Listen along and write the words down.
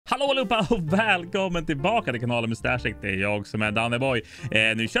Hallå allihopa och välkommen tillbaka till kanalen Mustachtic. Det är jag som är Dannyboy.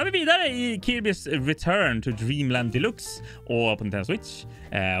 Nu kör vi vidare i Kirbys Return to Dreamland Deluxe och på Nintendo Switch.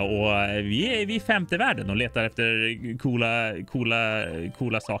 Och vi är i femte världen och letar efter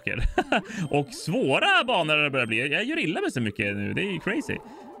coola saker. Och svåra banor det börjar bli. Jag gör illa med så mycket nu. Det är ju crazy.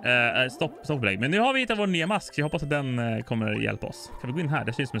 Stopp. Men nu har vi hittat vår nya mask. Så jag hoppas att den kommer hjälpa oss. Kan vi gå in här?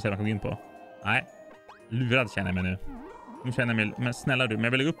 Det syns som jag säger man kan gå in på. Nej. Lurad känner jag mig nu. Nu känner jag mig, men snälla du, men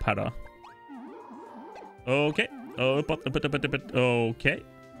jag vill gå upp här då. Okej. Uppåt. Okej.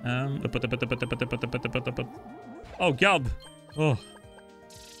 Uppåt. Oh god.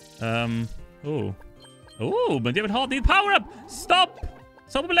 Men jag vill ha din power up. Stopp.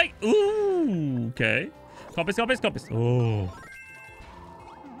 Stopp och lägg. Okej. Kompis.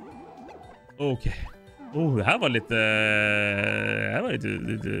 Okej. Det här var lite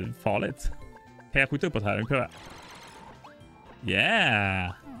farligt. Kan jag skjuta uppåt här? Pröva.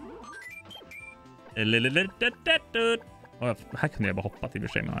 Yeah. Här kan jag bara hoppa till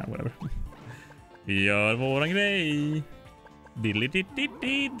sig. Whatever. Vi gör våran grej.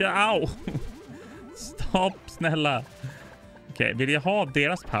 Au. Stopp, snälla. Okej, vill jag ha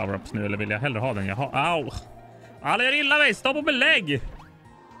deras power-ups nu eller vill jag hellre ha den jag har? Au. Alla gör illa mig. Stopp och belägg.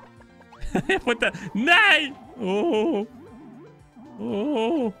 Jag får inte. Nej.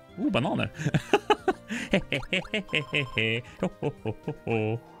 Bananer.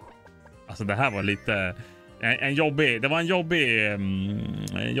 Alltså det här var lite det var en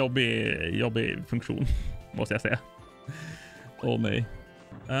jobbig funktion måste jag säga. Nej.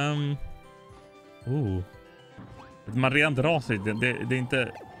 Man redan drar sig. Det är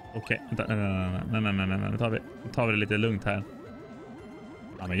inte okej. Nej. Tar vi det lite lugnt här.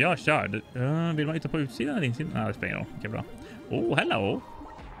 Ja, men jag kör. Vill man inte på utsidan eller insidan? Nej, det spelar ingen roll. Okej, bra. Hello.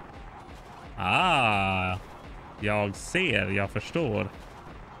 Jag ser, jag förstår.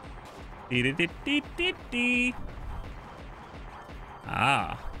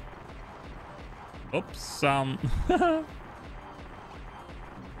 Hoppsan.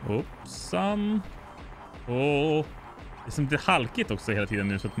 Hoppsan. Det är som lite halkigt också hela tiden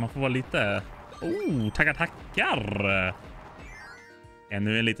nu så att man får vara lite... tackar.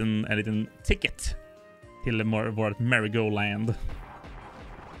 Ännu en liten ticket till vårt merry-go-land.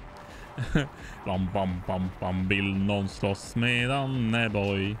 Bam. Vill någon slåss med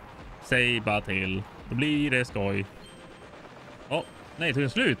Dannyboy? Säg bara till. Då blir det skoj. Nej, tog det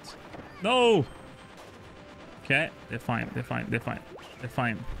slut. No! Okej, det är fine.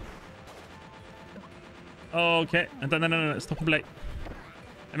 Okej, vänta, nej. Stopp och play.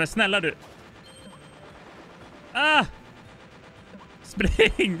 Nej, men snälla du.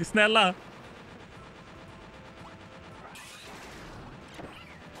 Spring, snälla.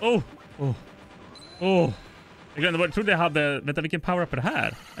 Jag glömde, jag trodde jag hade... Vänta, vilken power-up är det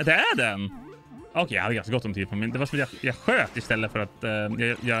här? Det är den! Okej, jag hade ganska gott om tid på mig. Det var som att jag sköt istället för att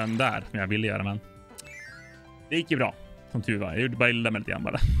göra den där som jag ville göra, men... Det gick ju bra, som tur var. Jag gjorde bara illa med lite grann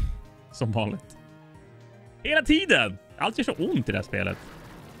bara. Som vanligt. Hela tiden! Allt gör så ont i det här spelet.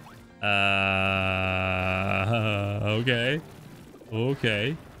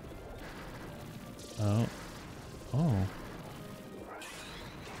 Okej.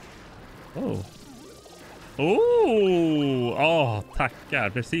 Tackar.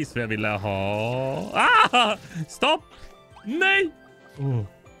 Precis vad jag ville ha. Stopp! Nej!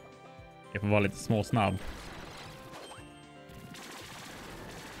 Jag får vara lite småsnabb.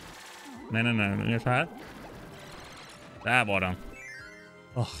 Nej. Nu gör så här. Där var den.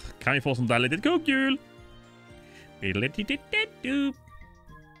 Kan vi få sånt där litet kugghjul?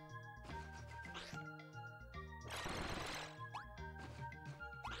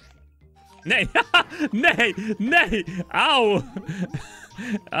 Nej! Nej! Au!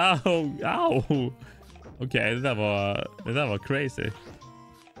 Okej, det där var crazy.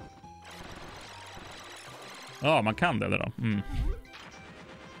 Man kan det då.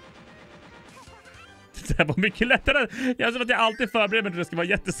 Det där var mycket lättare. Jag tror att jag alltid förbereder mig att det ska vara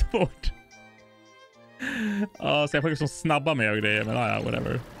jättesvårt. Så jag får liksom snabba med och grejer. Men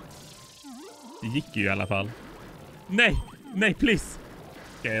whatever. Det gick ju i alla fall. Nej, please.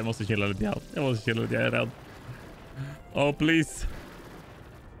 Okej, jag måste chilla lite. Jag är rädd. Please.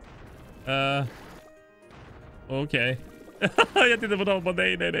 Okej. Jag tittar på dem.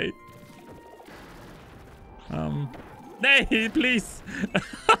 Nej. Nej, please.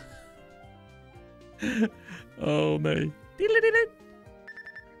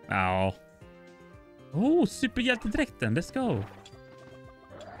 Nej. Superhjältedräkten. Let's go.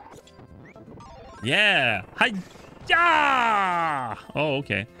 Yeah. Haja!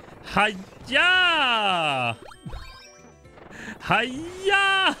 Okej. Haja!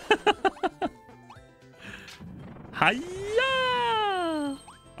 Haja! Haja!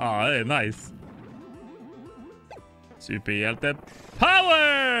 Ja, det är nice. Superhjälte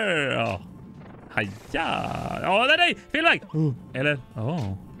power! Ja. Haja! Ja, nej! Fel väg! Eller?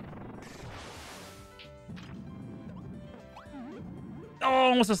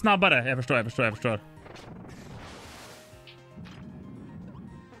 Måste snabbare. Jag förstår.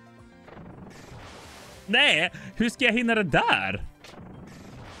 Nej, hur ska jag hinna det där?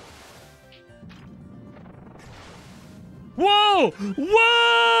 Wow!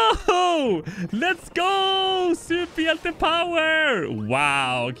 Let's go! Superhjälte power!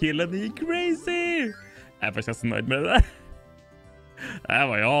 Wow, killen är crazy! Jag är faktiskt nöjd med det där. Det här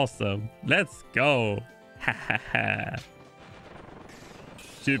var ju awesome. Let's go!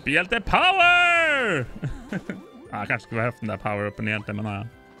 Superhjälte power! Jag kanske skulle ha haft den där power-upen egentligen, men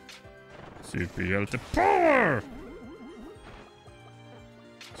Superhjälte power!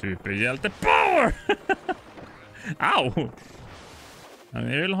 Superhjälte power! Au! Jag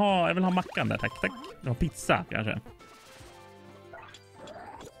vill ha mackan där, tack. Jag vill ha pizza, kanske.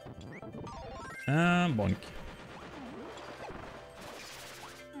 Bonk.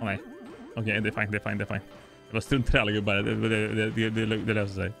 Nej. Okej, det är fine. Det var strunt i alla gubbar. Det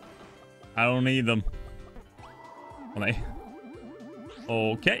löser sig. I don't need them. Nej.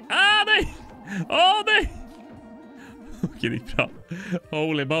 Okej. Nej! Nej! Okej, det är bra.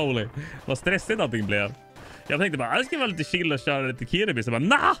 Holy moly. Vad stressigt allting blev. Jag tänkte bara, jag ska vara lite chill och köra lite Kirby. Så bara,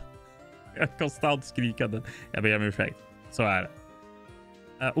 nah! Jag är konstant skrikande. Jag ber om ursäkt. Så är det.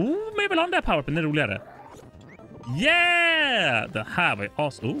 Men jag vill ha den där powerpen. Den är roligare. Yeah! Det här var ju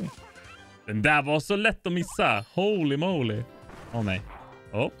den där var så lätt att missa. Holy moly. Nej.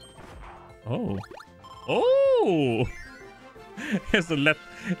 Jag är så lätt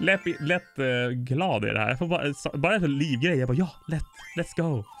glad i det här. Jag får bara en livgrej. Jag bara, let's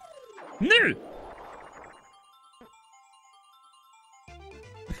go. Nu!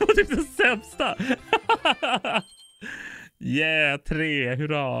 Det var typ det sämsta. Yeah, 3.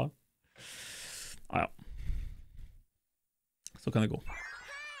 Hurra. Ja. Så kan det gå.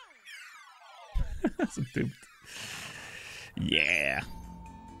 Så dumt. Yeah.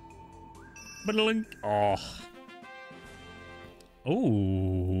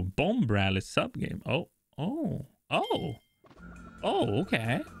 Bomb rally subgame.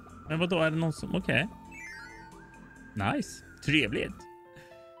 Okej. Men vad då är det någon som okej. Nice. Trevligt.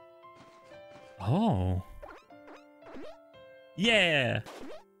 Yeah.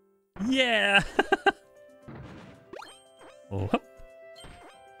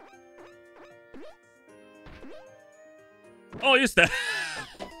 Just det.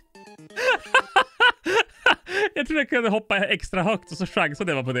 Jag trodde jag kunde hoppa extra högt och så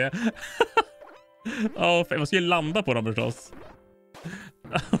chansade jag på det. Man skulle landa på dem förstås.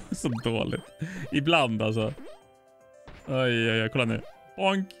 Så dåligt. Ibland alltså. Oj, kolla nu.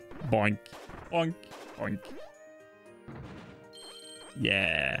 Bonk.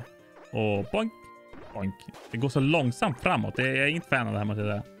 Yeah. Och bonk. Det går så långsamt framåt. Jag är inte fan av det här, måste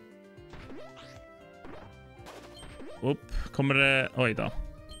jag säga. Kommer det... Oj då.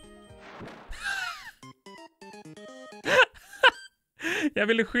 Jag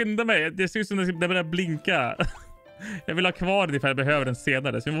ville skynda mig. Det ser ut som att det börjar blinka. Jag vill ha kvar det ifall jag behöver den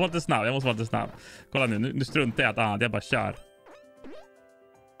senare. Så jag måste vara lite snabb. Kolla nu struntar jag att jag bara kör.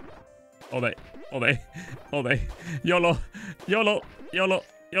 Nej. YOLO.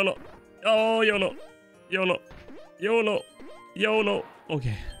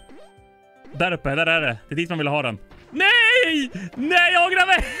 Okej. Där uppe, där är det. Det är dit man vill ha den. Nej, jag ångrar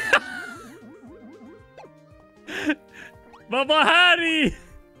mig. Vad var här i?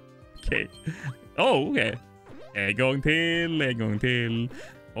 Okej. Okej. En gång till.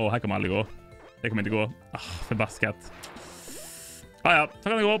 Här kommer aldrig gå. Det kommer inte gå. Förbaskat. Ja, så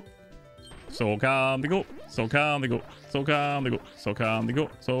kan det gå. Så kan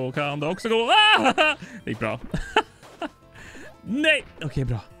det också gå. Det gick bra. Nej. Okej,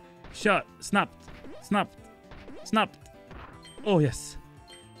 bra. Kör. Snabbt. Yes.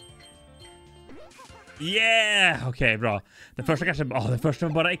 Yeah. Okej, bra. Den första kanske... den första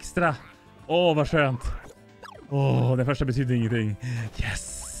var bara extra. Vad skönt. Den första betyder ingenting.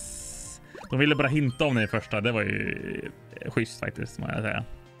 Yes. De ville bara hinta om den första. Det var ju schysst faktiskt, må jag säga.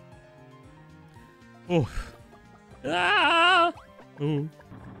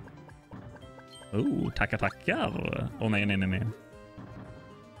 Tackar. Nej.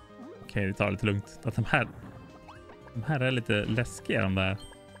 Okej, vi tar det lite lugnt. Att de här är lite läskiga, de där.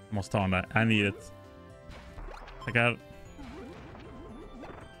 Jag måste ta den där. I need it. Tackar.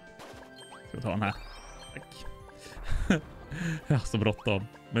 Ska vi ta den här. Tack. Jag har så bråttom.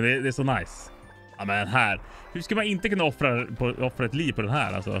 Men det är så nice. Ja, men här. Hur ska man inte kunna offra ett liv på den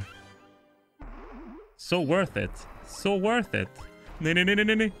här alltså? So worth it. So worth it.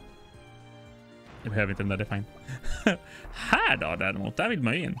 Nej. Jag behöver inte den där, det är fine. Här då däremot, där vill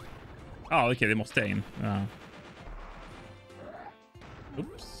man ju in. Ja, okej, det måste jag in. Ja.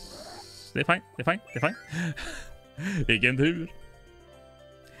 Oops. Det är fine. Vilken tur.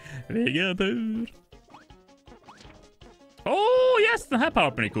 Oh yes, den här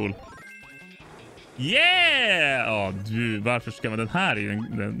powerpen är cool. Yeah! Ja, du, varför ska man den här i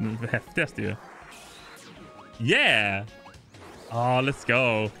den häftigaste ju? Yeah! Let's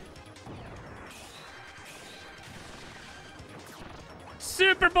go.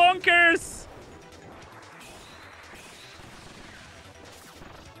 Super bonkers!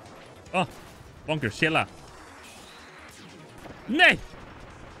 Bonkers, chilla. Nej!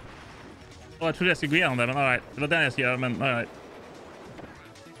 Jag trodde jag skulle gå igenom det, men alright. Det var den jag skulle göra, men alright.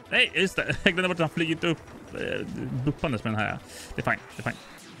 Nej, just det. Jag glömde bort att han flygit upp buppandes med den här. Det är fine.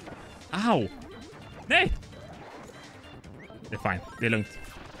 Au! Nej! Det är fine. Det är lugnt.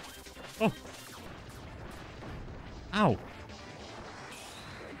 Au!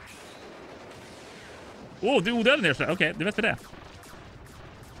 Du är odödlig ner så. Okej, det vet vi det.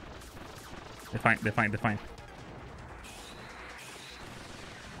 Det är fine.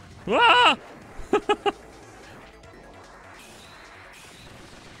 Ah!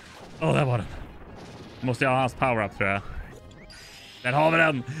 Där var den. Måste jag ha hans power-up tror jag. Där har vi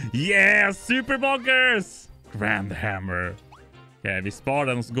den. Yeah, super bonkers! Grand hammer. Okej, vi sparar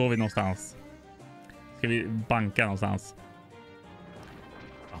den och så går vi någonstans. Ska vi banka någonstans?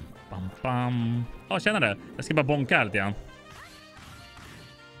 Bam. Känner det. Jag ska bara bonka här lite grann.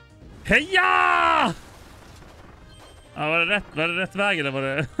 Heja! Var det rätt väg eller var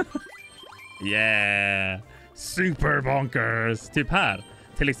det? Yeah. Super bonkers. Typ här.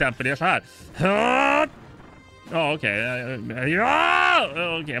 Till exempel gör så här. Okej.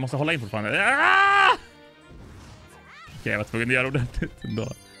 Okej, jag måste hålla in fortfarande. Okej, jag var tvungen att göra ordentligt ändå.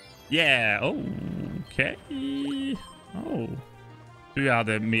 Yeah. Okej. Du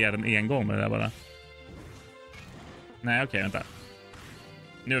hade mer än en gång med det där bara. Nej, okej, vänta.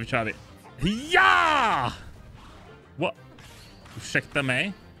 Nu kör vi. Ja! What? Ursäkta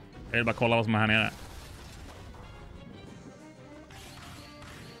mig. Jag vill bara kolla vad som är här nere.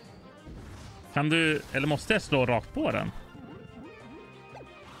 Kan du, eller måste jag slå rakt på den?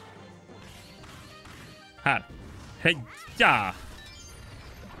 Här. Heja!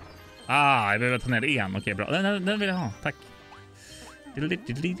 Jag behöver ta ner en. Okej, bra. Den vill jag ha. Tack. Det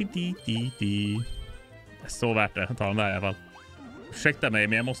är så värt det. Ta den där i alla fall. Ursäkta mig,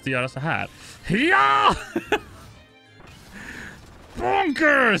 men jag måste göra så här. Ja!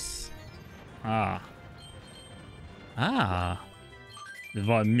 Bonkers! Det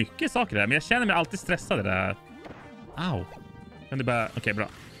var mycket saker där, men jag känner mig alltid stressad där. Au. Kan du bara... Okej, bra.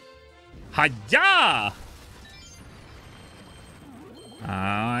 Haja!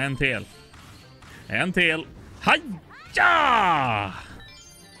 En till. Haja!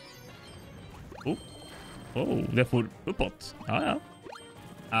 Det får uppåt. Ja.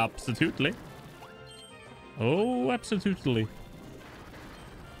 Absolutely. Absolutely.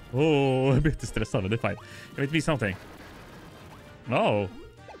 Jag blir lite stressad. Det är fine. Jag vet visa någonting.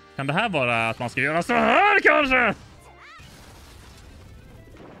 Kan det här vara att man ska göra så här kanske?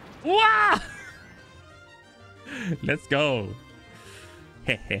 Wow! Let's go.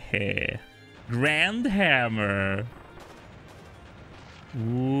 Hehehe. Grand hammer.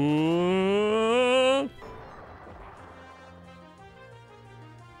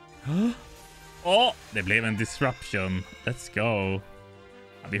 Det blev en disruption. Let's go.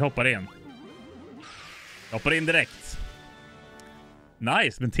 Vi hoppar in. Hoppar in direkt.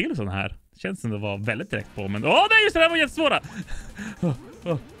 Nice, men till sån här. Känns som det var väldigt direkt på, men... nej, just det, här var jättesvåra!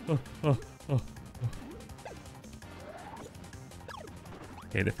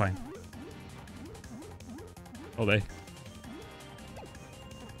 Okej, det är fine. Nej.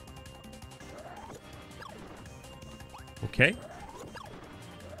 Okej.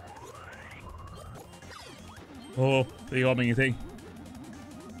 Det gav mig ingenting.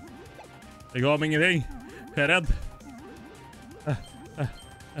 Jag är rädd.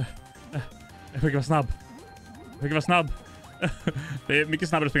 Jag fick vara snabb. Det är mycket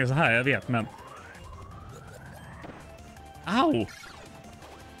snabbare att springa så här, jag vet, men... Au!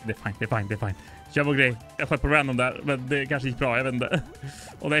 Det är fine. Kör vår grej. Jag sköt på random där, men det kanske gick bra, jag vet inte.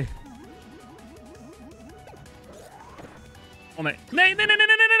 Nej. Nej.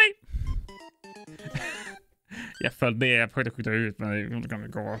 Jag följde det, jag försökte skjuta ut, men det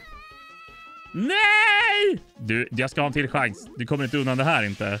kan gå. Nej! Du, jag ska ha en till chans. Du kommer inte undan det här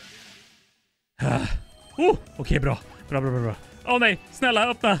inte. Okej, bra. Bra. Åh nej, snälla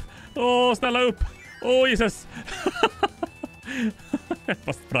öppna. Åh, snälla upp. Åh, Jesus. Jag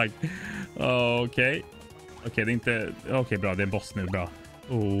bara sprang. Okej, det är inte... Okej, bra. Det är en boss nu. Bra.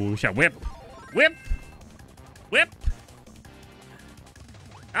 Kör. Whip. Whip. Whip.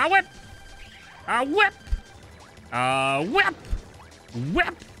 Whip. Whip. Whip.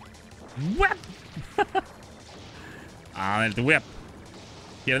 Whip. Whip. Han är lite whip.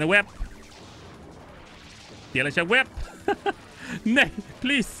 Killen är whip. Killen kör whip. Nej,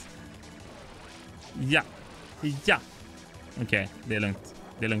 please. Ja. Okej, det är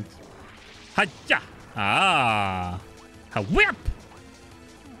lugnt. Haja. Ha whip.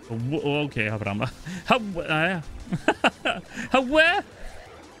 Okej, jag fram.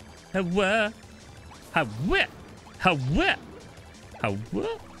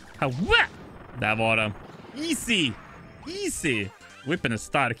 Där var den. Easy. Whippen är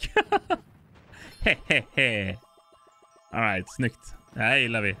stark. Hehehe. All right, snyggt. Det här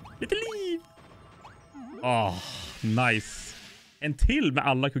gillar vi. Lite liv. Nice. En till med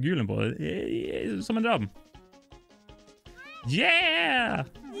alla kugulen på. Som en dröm. Yeah.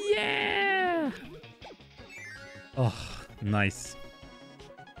 Nice.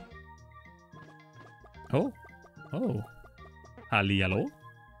 Hallihallå.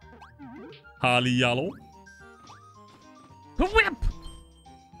 Whip!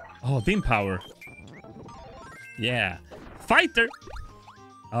 Din power. Yeah. Fighter!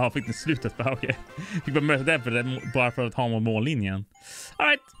 Fick den slutet. Okej. Fick bara möta den bara för att ha mållinjen. All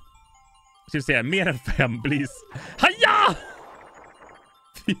right. Ska vi se. Mer än 5, please. Haja!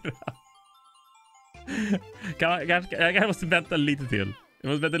 4. Jag måste vänta lite till.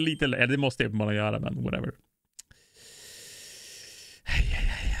 Eller det måste jag bara göra, men whatever.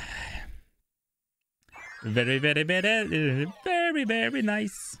 Very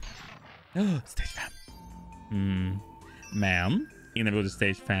nice. Stage 5. Men innan vi går till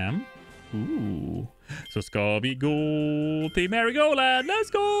stage 5 så ska vi gå till Merry-Go-Land.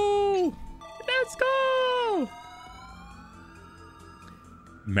 Let's go!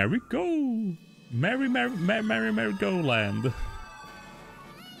 Merry-Go-Land.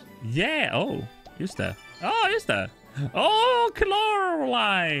 Yeah, just det.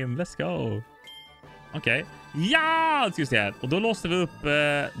 Caroline. Let's go. Okej. Ja, ska vi se här. Och då låste vi upp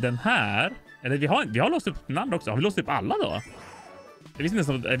den här. Eller vi har låst upp den andra också. Har vi låst upp alla då? Jag visste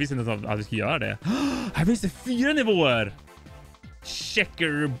inte att vi skulle göra det. Här finns det 4 nivåer.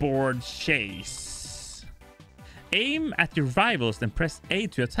 Checkerboard chase. Aim at your rivals and press A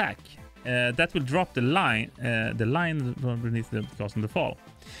to attack. That will drop the line beneath the cause of the fall.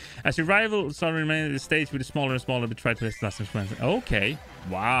 As your rivals are remaining in the stage with smaller and smaller, but try to less and less. Okej.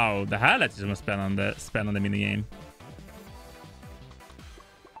 Wow, det här lät ju som en spännande minigame.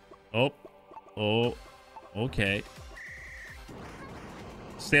 Okej.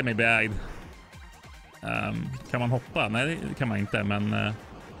 Se mig beägd. Kan man hoppa? Nej, det kan man inte, men...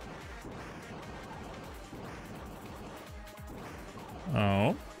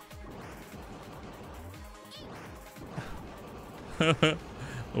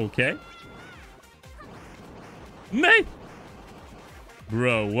 Okej. Nej!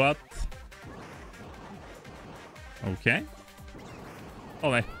 Bro, what? Okej.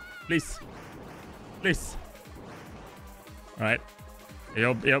 Nej. Please. Alright. Det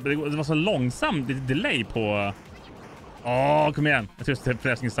var så långsam delay på... kom igen. Jag tror att det är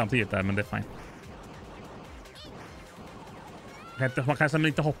förresten samtidigt där, men det är fine. Man kan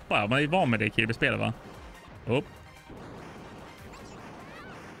inte hoppa. Man är van med det i Kirby-spelet, va?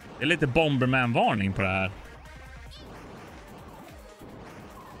 Det är lite Bomberman-varning på det här.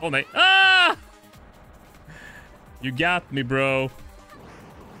 Nej. You got me, bro.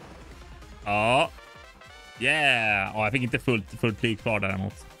 Yeah. Jag fick inte fullt flyg kvar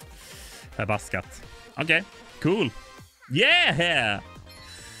däremot. Förbaskat. Okej. Cool. Yeah.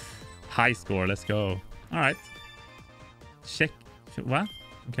 High score. Let's go. All right. Check. What?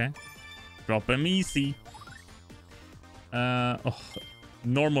 Okej. Drop them easy.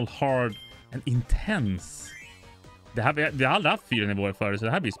 Normal, hard and intense. Vi har aldrig haft 4 nivåer förut, så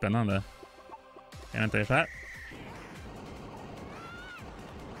det här blir spännande. Jag väntar så här.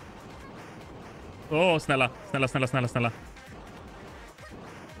 Snälla.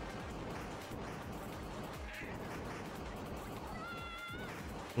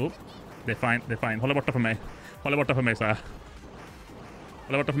 Det är fine. Håll borta från mig, så här.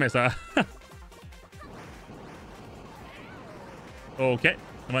 Okej.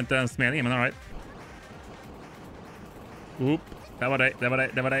 Det var inte ens meningen, men all right. Det var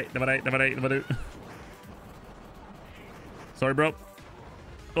du. Sorry, bro.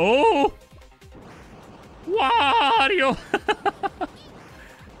 Wario!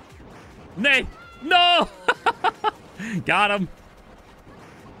 Nej! No! Got him!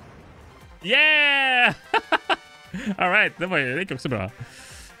 Yeah! Alright, det gick också bra.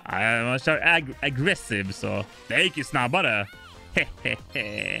 Man kör aggressiv så det gick ju snabbare.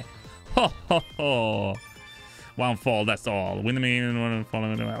 Hehehe. Ho, ho, ho. One fall, that's all. Win me, one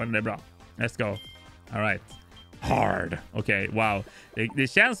fall, det är bra. Let's go. Alright. Hard. Okej, wow. Det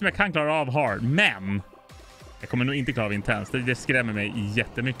känns som jag kan klara av hard, men jag kommer nog inte klara av intens. Det skrämmer mig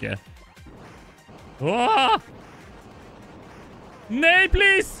jättemycket. Oh! Nej,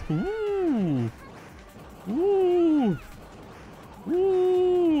 please! Ooh. Ooh.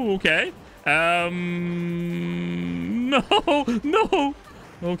 Ooh, okej. No, no.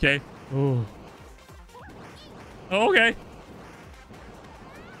 Okej. Oh. Okej.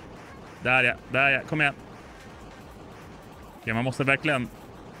 Där ja, kom igen. Okej, man måste verkligen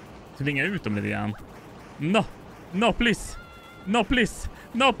tvinga ut dem lite grann. No, please. No, please.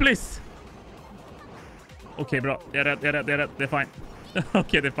 No, please. Okej, bra. Jag är rädd. Det är fine.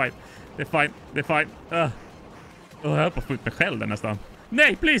 Okej, det är fine. Jag höll på att få ut mig själv där nästan.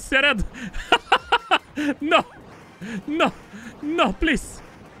 Nej, please, jag är rädd. No, please.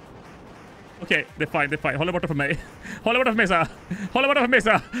 Okej, det är fine. Håll borta från mig. Håll borta från mig,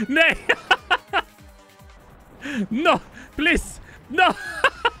 så. Nej. No, please. No.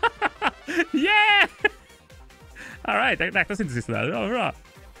 Yeah. All right, det räknas inte sist där. Det var bra.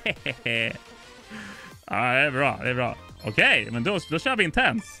 Ja, det är bra. Okej, men då kör vi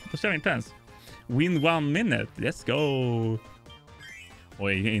intens. Win 1 minute. Let's go.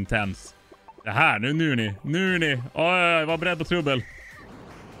 Oj, intens. Det här, nu är ni. Oj, var beredd på trubbel.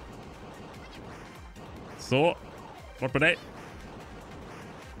 Så, bort med dig.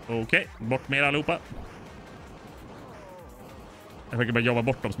 Okej, bort med er allihopa. Jag försöker bara jobba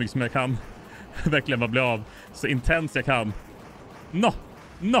bort dem så mycket som jag kan. Verkligen bara bli av så intens jag kan. No.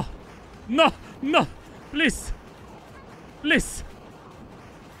 Please.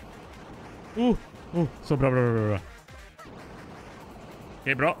 Så bra.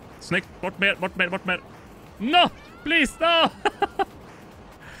 Okej, bra. Snyggt. Bort mer. No, please, no.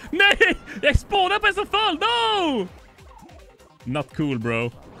 Nej, jag spånar på en som fall. No. Not cool,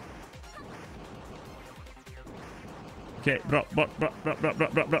 bro. Okej, bra.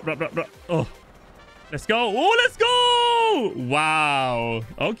 Oh. Let's go. Wow.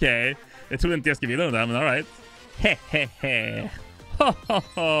 Okej. Jag trodde inte jag skulle vinna den där, men all right. Hehehe.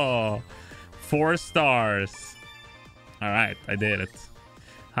 4 stars. All right, I did it.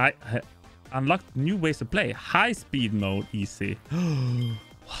 Unlocked new ways to play. High speed mode, easy.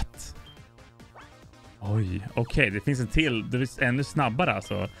 What? Oj, okej. Det finns en till. Det är ännu snabbare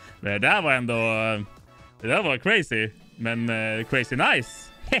alltså. Det där var crazy. Men crazy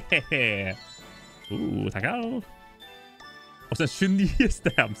nice. Hehehe. Tackar. Och sen 29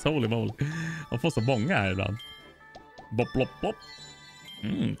 stamps. Holy moly. De får så många här ibland. Bopp.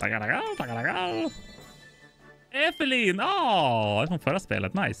 Tackar. Evelyn. Det är från förra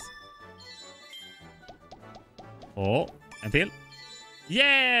spelet. Nice. En till.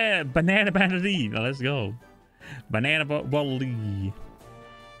 Yeah! Banana. Let's go. Banana volley.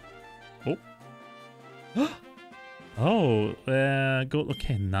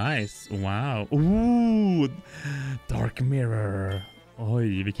 Okay, nice. Wow. Dark mirror.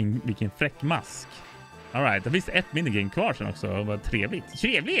 Oj, vilken fräck mask. All right, det finns ett minigame kvar sen också. Vad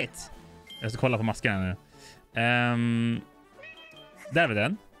trevligt. Jag ska kolla på maskerna nu. Där är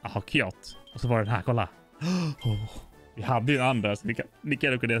den. Aha, Kjot. Och så var den här, kolla. Vi hade ju en andra, så vi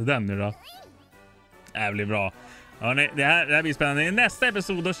kan uppgradera den nu då. Det blir bra. Ja, nej, det här blir spännande. I nästa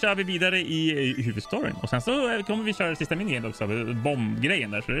episod då kör vi vidare i huvudstoryn. Och sen så kommer vi köra sista minigame också.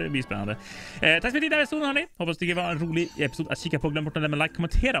 Bombgrejen där, så det blir spännande. Tack för tiden episoden, hörni. Hoppas det var en rolig episod att kika på. Glöm bort att lämna like,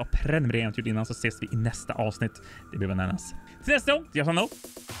 kommentera och prenumerera innan, så ses vi i nästa avsnitt. Det blir bananas. Till nästa gång, jag sa no.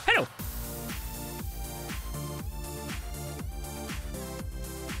 Hej då!